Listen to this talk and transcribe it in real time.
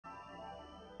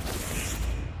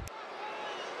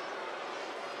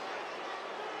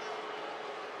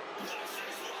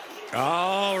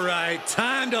All right,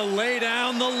 time to lay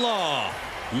down the law.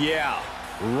 Yeah,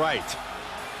 right.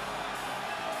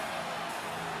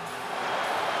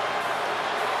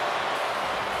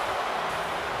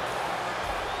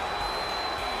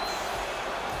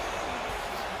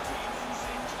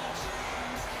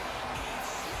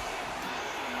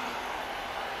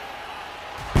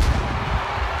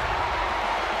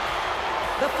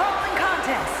 The following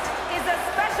contest is a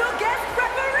special guest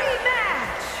referee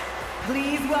match.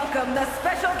 Please welcome the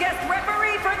special guest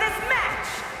referee for this match,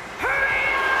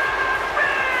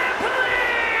 Ripley!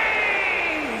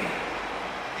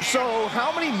 So,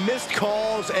 how many missed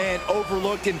calls and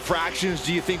overlooked infractions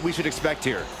do you think we should expect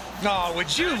here? Oh,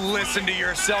 would you listen to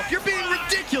yourself? You're being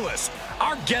ridiculous.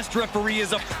 Our guest referee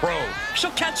is a pro.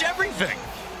 She'll catch everything.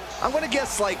 I'm gonna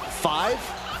guess like 5.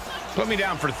 Put me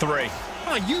down for 3.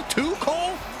 Oh, you too,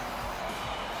 Cole?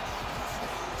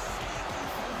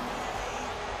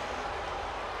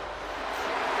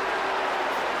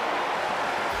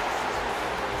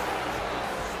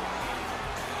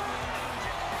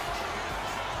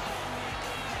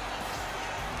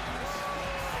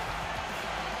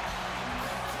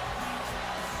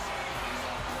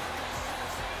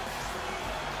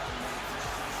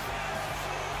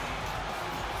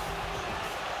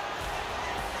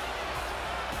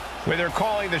 With her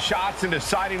calling the shots and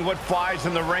deciding what flies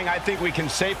in the ring, I think we can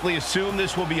safely assume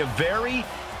this will be a very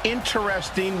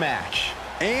interesting match.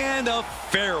 And a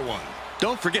fair one.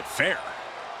 Don't forget fair.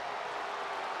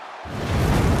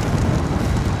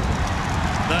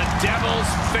 The Devil's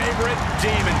favorite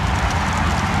demon.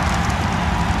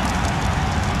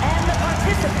 And the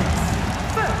participants,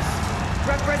 first,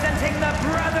 representing the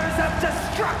Brothers of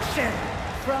Destruction,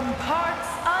 from parts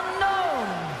unknown,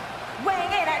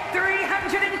 weighing in at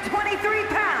 323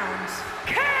 pounds,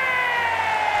 Kane!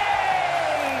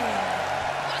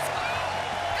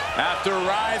 After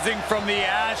rising from the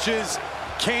ashes,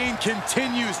 Kane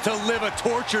continues to live a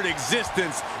tortured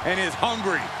existence and is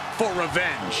hungry for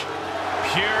revenge.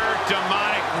 Pure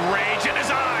demonic rage in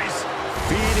his eyes.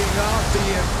 Feeding off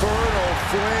the infernal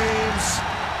flames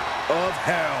of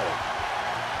hell.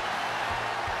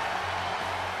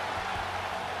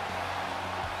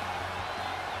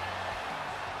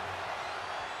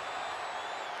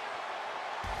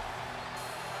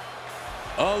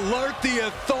 Alert the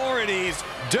authorities.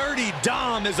 Dirty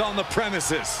Dom is on the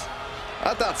premises.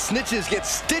 I thought snitches get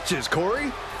stitches,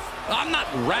 Corey. I'm not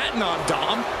ratting on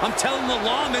Dom. I'm telling the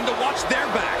lawmen to watch their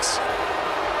backs.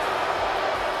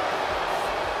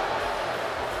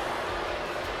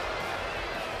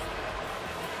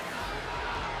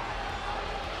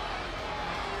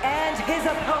 And his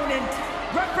opponent,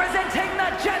 representing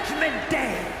the Judgment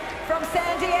Day, from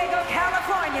San Diego,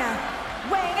 California,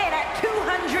 weighing in at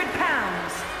 200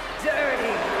 pounds,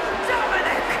 Dirty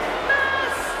Dominik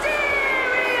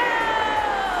Mysterio!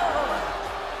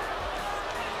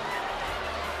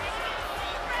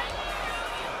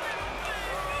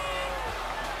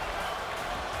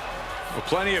 Well,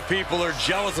 plenty of people are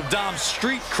jealous of Dom's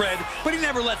street cred, but he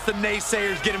never lets the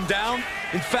naysayers get him down.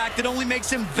 In fact, it only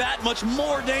makes him that much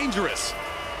more dangerous.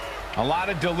 A lot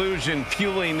of delusion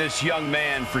fueling this young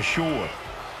man for sure.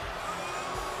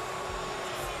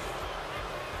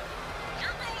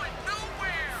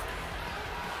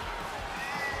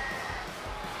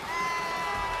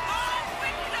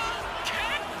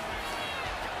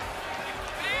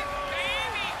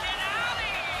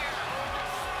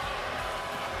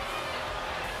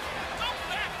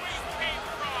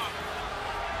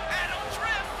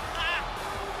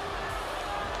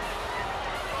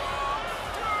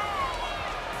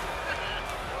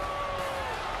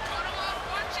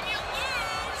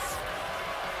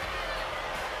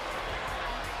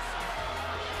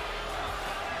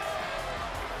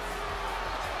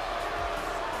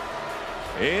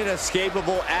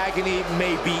 Inescapable agony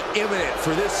may be imminent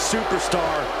for this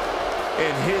superstar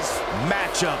in his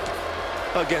matchup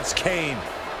against Kane.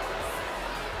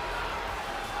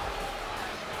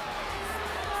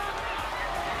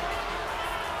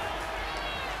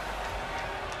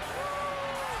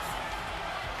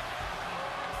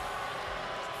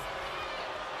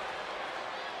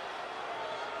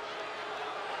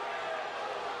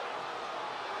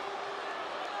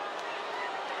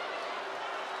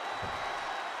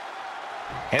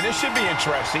 And this should be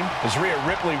interesting, as Rhea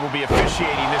Ripley will be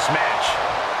officiating this match.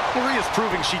 Rhea's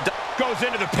proving she goes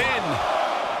into the pin.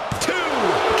 2,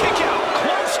 kick out,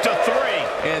 close to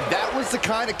 3. And that was the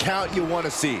kind of count you want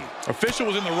to see. Official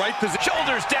was in the right position.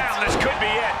 Shoulders down, this could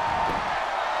be it.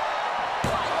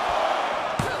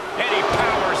 And he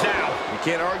powers out. You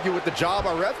can't argue with the job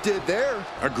our ref did there.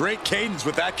 A great cadence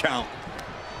with that count.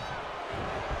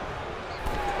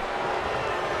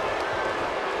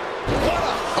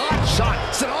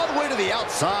 the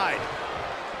outside.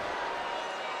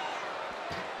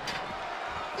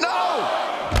 No!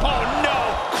 Oh, no!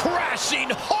 Crashing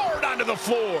hard onto the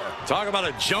floor. Talk about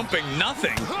a jumping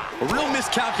nothing. A real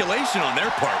miscalculation on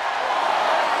their part.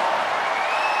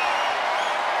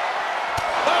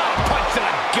 Oh, punch to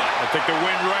the gut. I think the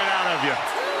wind right out of you.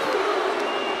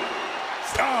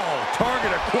 Oh,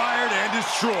 target acquired and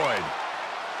destroyed.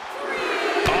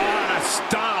 Oh, and a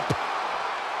stomp.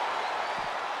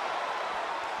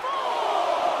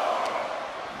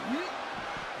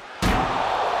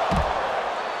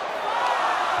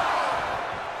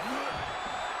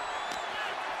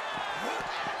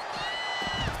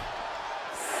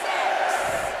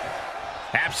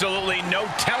 Absolutely no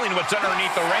telling what's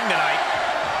underneath the ring tonight.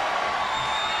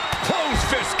 Closed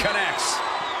fist connects.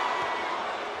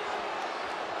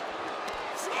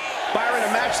 Byron,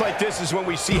 a match like this is when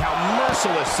we see how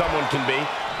merciless someone can be.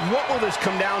 What will this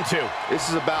come down to? This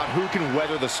is about who can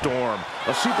weather the storm.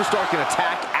 A superstar can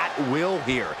attack at will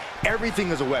here. Everything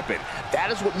is a weapon.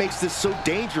 That is what makes this so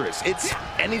dangerous. It's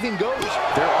anything goes.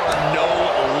 There are no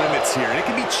limits here, and it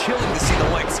can be chilling to see the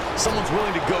lengths someone's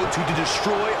willing to go to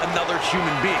destroy another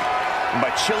human being. And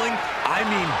by chilling, I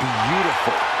mean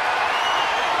beautiful.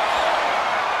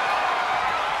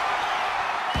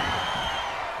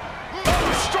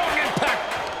 Oh, strong impact.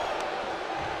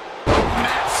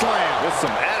 Mat slam with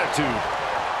some attitude.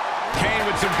 Kane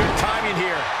with some good timing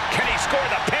here. Can he score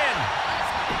the pin?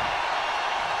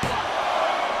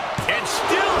 And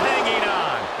still hanging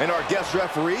on. And our guest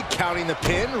referee counting the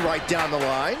pin right down the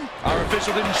line. Our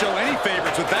official didn't show any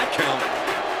favorites with that count.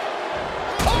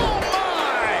 Oh,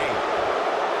 my!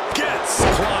 Gets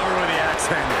clobbered with the axe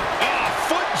handle.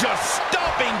 Foot just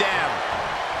stomping down.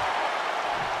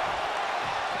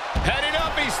 Heading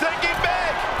up, he's thinking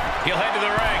big. He'll head to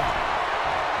the ring.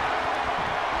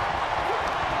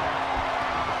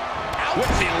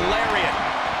 With the lariat.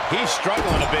 He's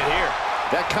struggling a bit here.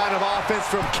 That kind of offense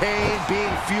from Kane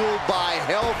being fueled by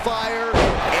hellfire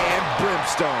and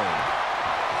brimstone.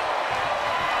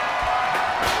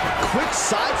 Quick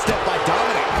sidestep by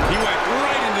Dominik. He went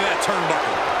right into that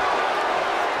turnbuckle.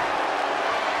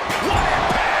 What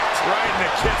impact! Right in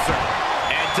the kisser.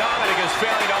 And Dominik is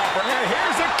failing to offer.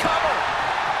 Here's a cover.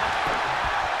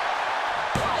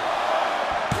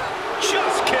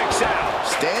 Just kicks out.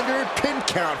 Standard pin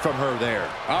count from her there.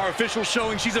 Our official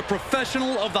showing she's a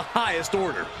professional of the highest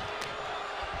order.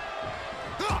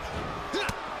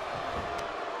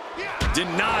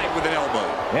 Denied with an elbow.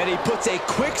 And he puts a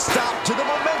quick stop to the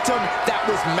momentum that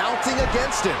was mounting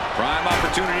against him. Prime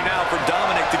opportunity now for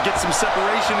Dominik to get some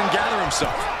separation and gather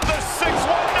himself. The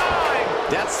 619.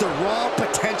 That's the raw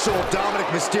potential of Dominik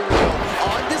Mysterio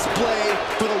on display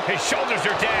for the... His shoulders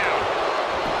are down.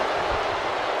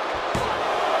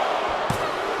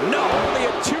 No, only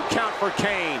a 2 count for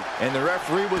Kane. And the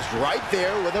referee was right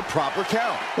there with a proper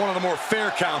count. One of the more fair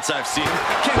counts I've seen.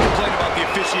 Can't complain about the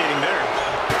officiating there.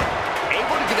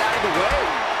 Able to get out of the way.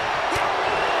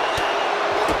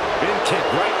 Big kick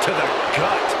right to the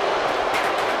gut.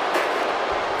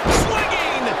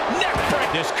 Swinging neck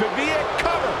break. This could be it.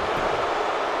 Cover.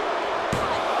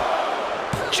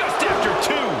 Just after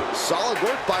 2. Solid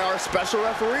work by our special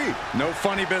referee. No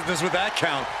funny business with that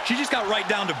count. She just got right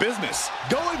down to business.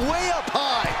 Going way up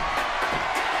high.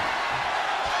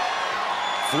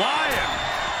 Flying.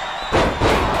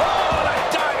 Oh, a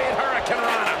diving Hurricane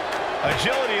Rana.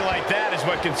 Agility like that is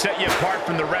what can set you apart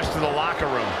from the rest of the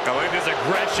locker room. Oh, look at this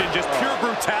aggression, just pure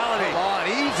brutality. Come on,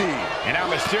 easy. And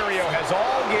now Mysterio has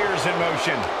all gears in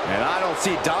motion. And I don't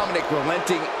see Dominik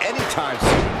relenting anytime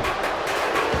soon.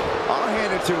 I'll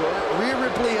hand it to her. Rhea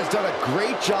Ripley has done a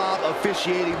great job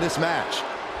officiating this match.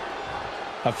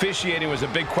 Officiating was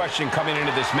a big question coming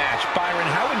into this match. Byron,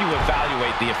 how would you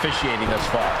evaluate the officiating thus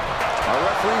far? Our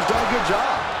referee's done a good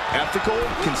job. Ethical,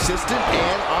 consistent,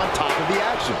 and on top of the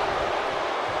action.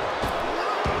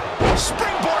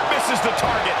 Springboard misses the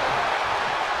target.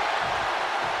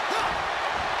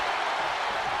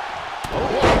 Oh,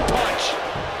 what a punch.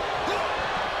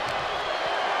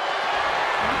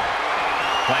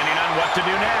 Planning on what to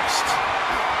do next.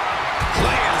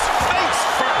 Lands face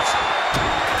first.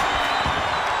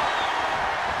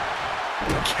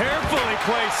 Carefully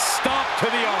placed stomp to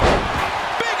the arm.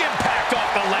 Big impact off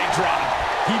the leg drop.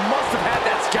 He must have had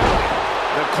that scouting.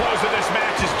 The close of this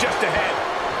match is just ahead.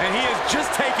 And he has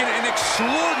just taken an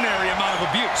extraordinary amount of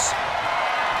abuse.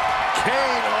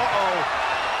 Kane, uh-oh.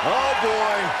 Oh,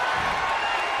 boy.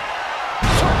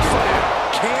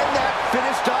 Can that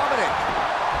finish Dominik?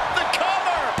 The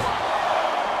cover!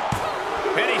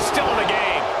 And he's still in the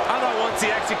game. I thought once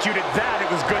he executed that, it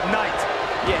was good night.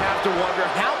 You have to wonder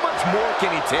how much much more can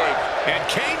he take? And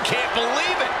Kane can't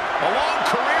believe it. A long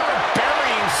career of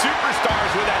burying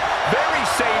superstars with that very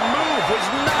same move was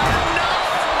not enough.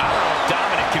 I don't know if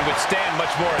Dominik can withstand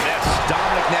much more of this.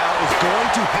 Dominik now is going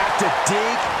to have to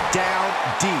dig down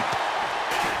deep.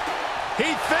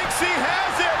 He thinks he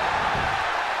has it.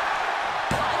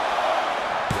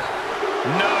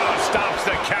 No, stops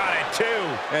the count at 2.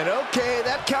 And okay,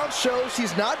 that count shows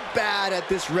he's not bad at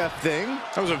this ref thing.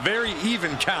 That was a very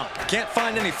even count. Can't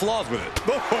find any flaws with it.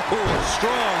 Oh,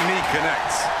 strong knee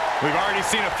connects. We've already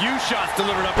seen a few shots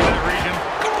delivered up in that region.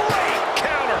 Great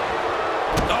counter.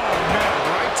 Oh, man,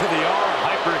 right to the arm.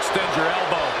 Hyperextend your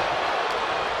elbow.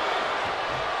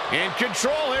 In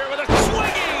control here with a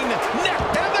swinging neck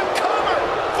and the cover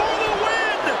for the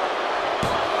win.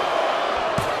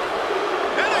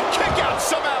 And a kick out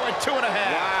somehow at 2.5.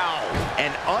 Wow.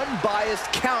 An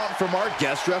unbiased count from our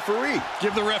guest referee.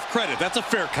 Give the ref credit. That's a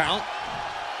fair count.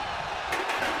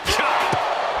 Chop.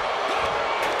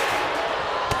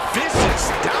 Vicious,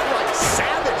 downright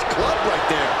savage club right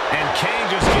there. And Kane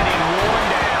just getting worn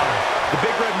down. The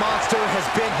Big Red Monster has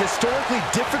been historically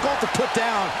difficult to put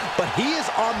down, but he is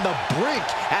on the brink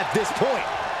at this point.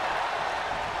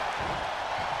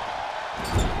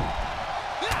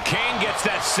 Kane gets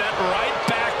that sent right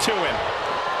back to him.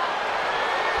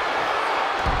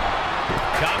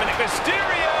 Dominik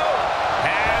Mysterio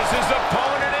has his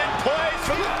opponent in place.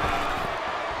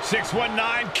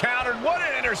 619 countered. What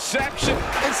an interception.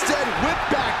 Instead, whipped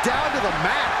back down to the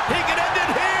mat. He can end it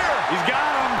here. He's got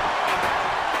him.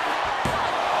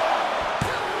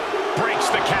 Breaks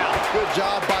the count. Good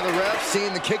job by the ref,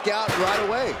 seeing the kick out right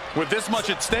away. With this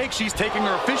much at stake, she's taking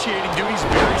her officiating duties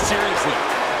very seriously.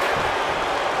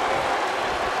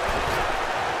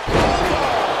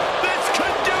 This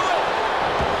could do it.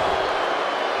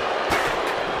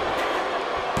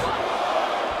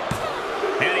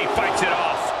 And he fights it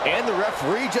off. And the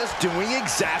referee just doing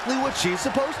exactly what she's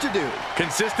supposed to do.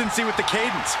 Consistency with the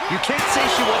cadence. You can't say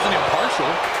she wasn't impartial.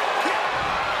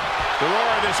 The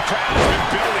roar of this crowd has been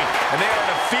building, and they are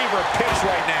at a fever pitch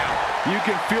right now. You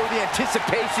can feel the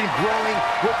anticipation growing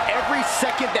with every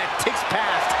second that ticks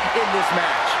past in this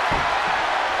match.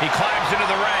 He climbs into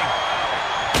the ring.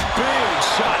 Big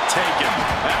shot taken.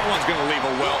 That one's going to leave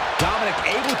a welt. Dominik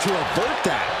able to avert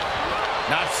that.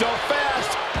 Not so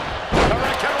fast.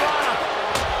 Hurricanrana.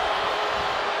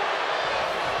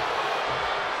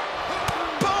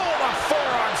 Boom, a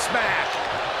forearm smack.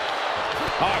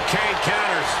 Oh, Kane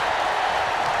counters.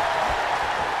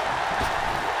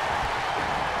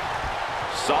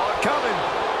 Saw it coming.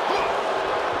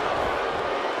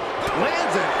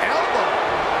 Lands an elbow.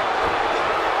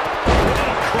 What a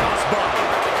crossbody.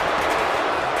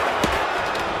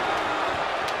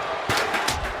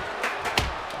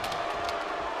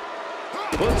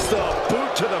 Puts the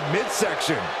boot to the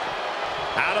midsection.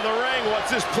 Out of the ring,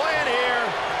 what's his plan here?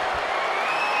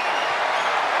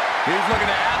 He's looking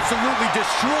to absolutely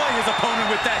destroy his opponent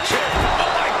with that chair.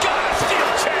 Oh my God, a steel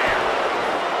chair!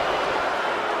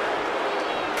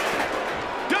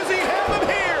 Does he have him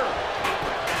here?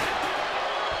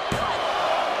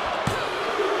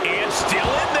 And still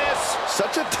in this.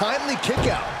 Such a timely kick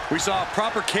out. We saw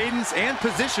proper cadence and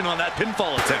position on that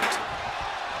pinfall attempt.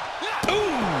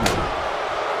 Ooh!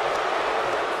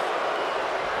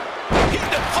 He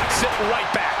deflects it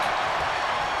right back.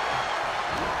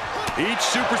 Each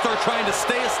superstar trying to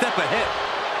stay a step ahead.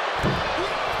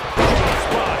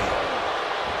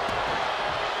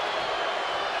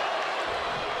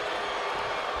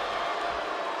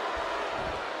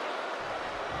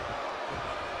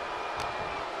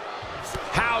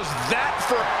 How's that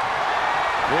for...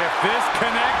 If this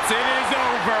connects, it is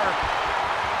over.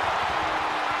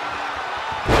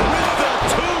 With the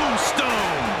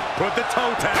tombstone. Put the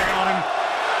toe tag on him.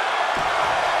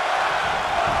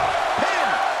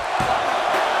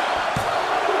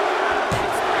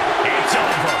 It's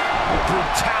over.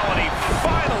 Brutality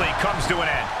finally comes to an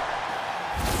end.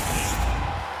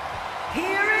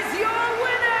 Here is your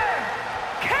winner,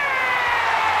 Kane!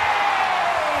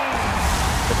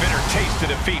 The bitter taste of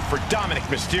defeat for Dominik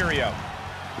Mysterio.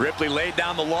 Ripley laid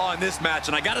down the law in this match,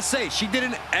 and I gotta say, she did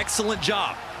an excellent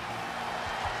job.